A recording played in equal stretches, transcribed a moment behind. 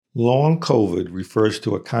Long COVID refers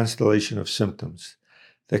to a constellation of symptoms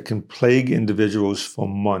that can plague individuals for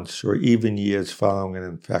months or even years following an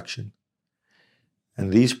infection.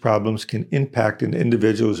 And these problems can impact an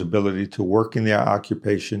individual's ability to work in their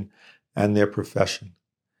occupation and their profession.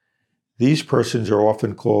 These persons are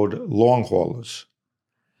often called long haulers.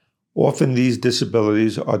 Often these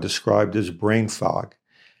disabilities are described as brain fog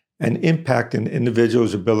and impact an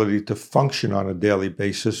individual's ability to function on a daily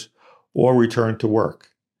basis or return to work.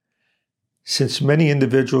 Since many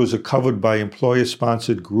individuals are covered by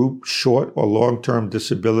employer-sponsored group, short, or long-term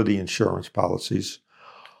disability insurance policies,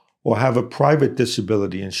 or have a private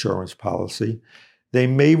disability insurance policy, they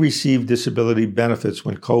may receive disability benefits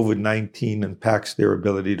when COVID-19 impacts their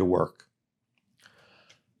ability to work.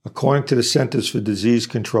 According to the Centers for Disease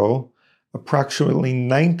Control, approximately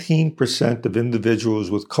 19% of individuals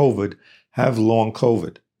with COVID have long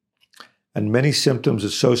COVID, and many symptoms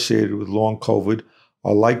associated with long COVID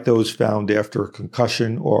are like those found after a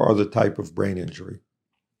concussion or other type of brain injury.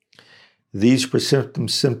 These persistent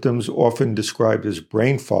symptoms, often described as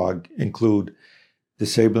brain fog, include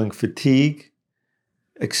disabling fatigue,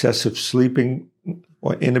 excessive sleeping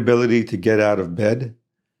or inability to get out of bed,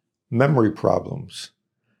 memory problems,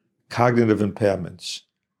 cognitive impairments,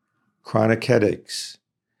 chronic headaches,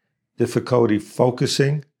 difficulty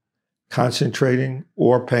focusing, concentrating,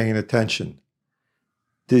 or paying attention,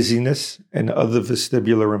 dizziness and other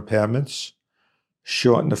vestibular impairments,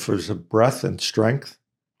 shortness of breath and strength,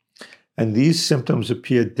 and these symptoms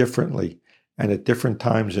appear differently and at different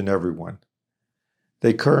times in everyone.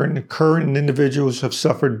 They occur in individuals who have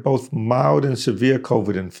suffered both mild and severe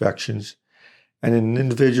COVID infections and in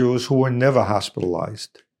individuals who were never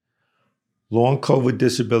hospitalized. Long COVID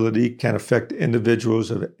disability can affect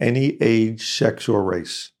individuals of any age, sex, or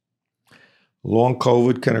race. Long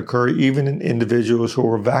COVID can occur even in individuals who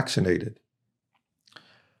are vaccinated.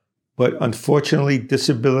 But unfortunately,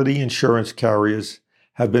 disability insurance carriers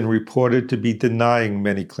have been reported to be denying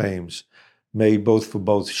many claims made for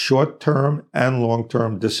both short-term and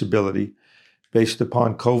long-term disability based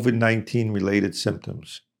upon COVID-19 related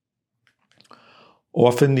symptoms.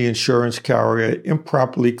 Often the insurance carrier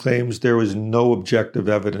improperly claims there is no objective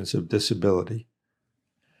evidence of disability.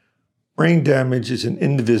 Brain damage is an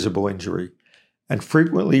indivisible injury, and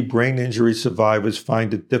frequently brain injury survivors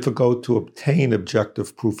find it difficult to obtain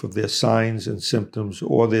objective proof of their signs and symptoms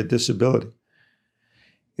or their disability.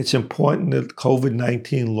 It's important that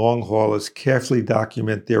COVID-19 long haulers carefully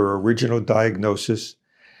document their original diagnosis,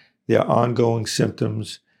 their ongoing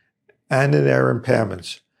symptoms, and their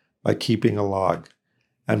impairments by keeping a log,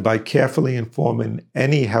 and by carefully informing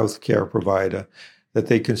any healthcare provider that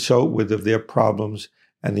they consult with of their problems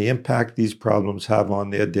and the impact these problems have on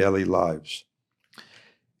their daily lives.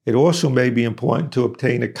 It also may be important to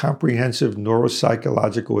obtain a comprehensive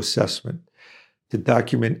neuropsychological assessment to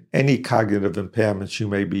document any cognitive impairments you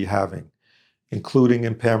may be having, including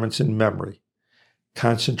impairments in memory,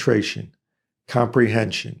 concentration,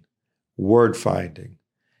 comprehension, word finding,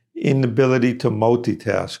 inability to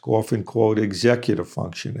multitask, often called executive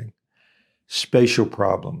functioning, spatial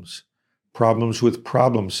problems, problems with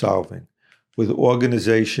problem solving, with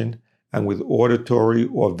organization, and with auditory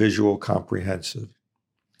or visual comprehensive.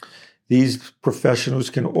 These professionals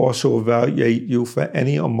can also evaluate you for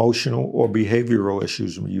any emotional or behavioral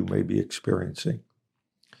issues you may be experiencing.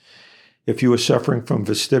 If you are suffering from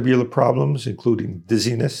vestibular problems, including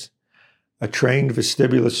dizziness, a trained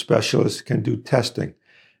vestibular specialist can do testing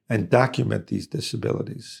and document these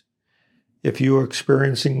disabilities. If you are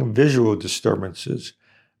experiencing visual disturbances,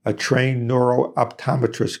 a trained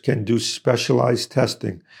neuro-optometrist can do specialized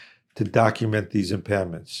testing to document these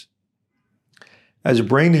impairments. As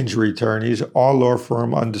brain injury attorneys, our law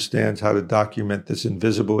firm understands how to document this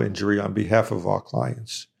invisible injury on behalf of our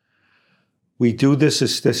clients. We do this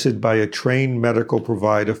assisted by a trained medical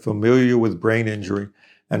provider familiar with brain injury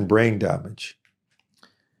and brain damage.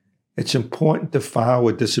 It's important to file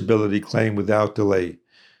a disability claim without delay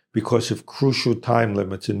because of crucial time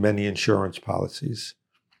limits in many insurance policies.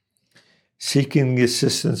 Seeking the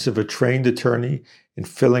assistance of a trained attorney in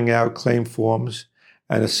filling out claim forms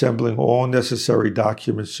and assembling all necessary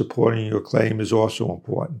documents supporting your claim is also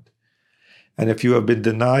important. And if you have been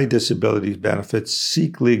denied disability benefits,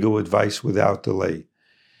 seek legal advice without delay.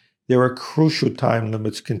 There are crucial time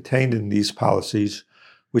limits contained in these policies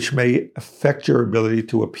which may affect your ability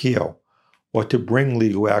to appeal or to bring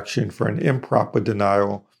legal action for an improper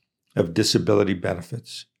denial of disability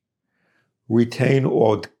benefits. Retain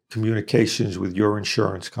all communications with your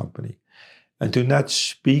insurance company, and do not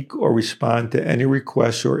speak or respond to any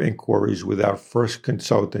requests or inquiries without first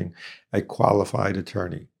consulting a qualified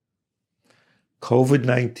attorney.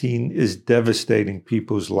 COVID-19 is devastating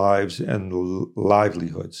people's lives and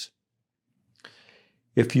livelihoods.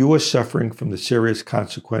 If you are suffering from the serious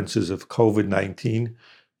consequences of COVID-19,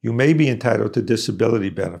 you may be entitled to disability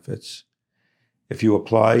benefits. If you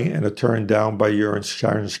apply and are turned down by your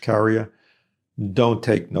insurance carrier, don't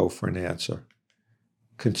take no for an answer.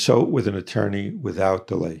 Consult with an attorney without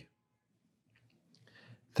delay.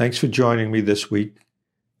 Thanks for joining me this week,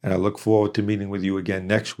 and I look forward to meeting with you again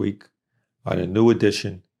next week on a new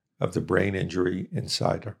edition of the Brain Injury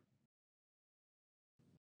Insider.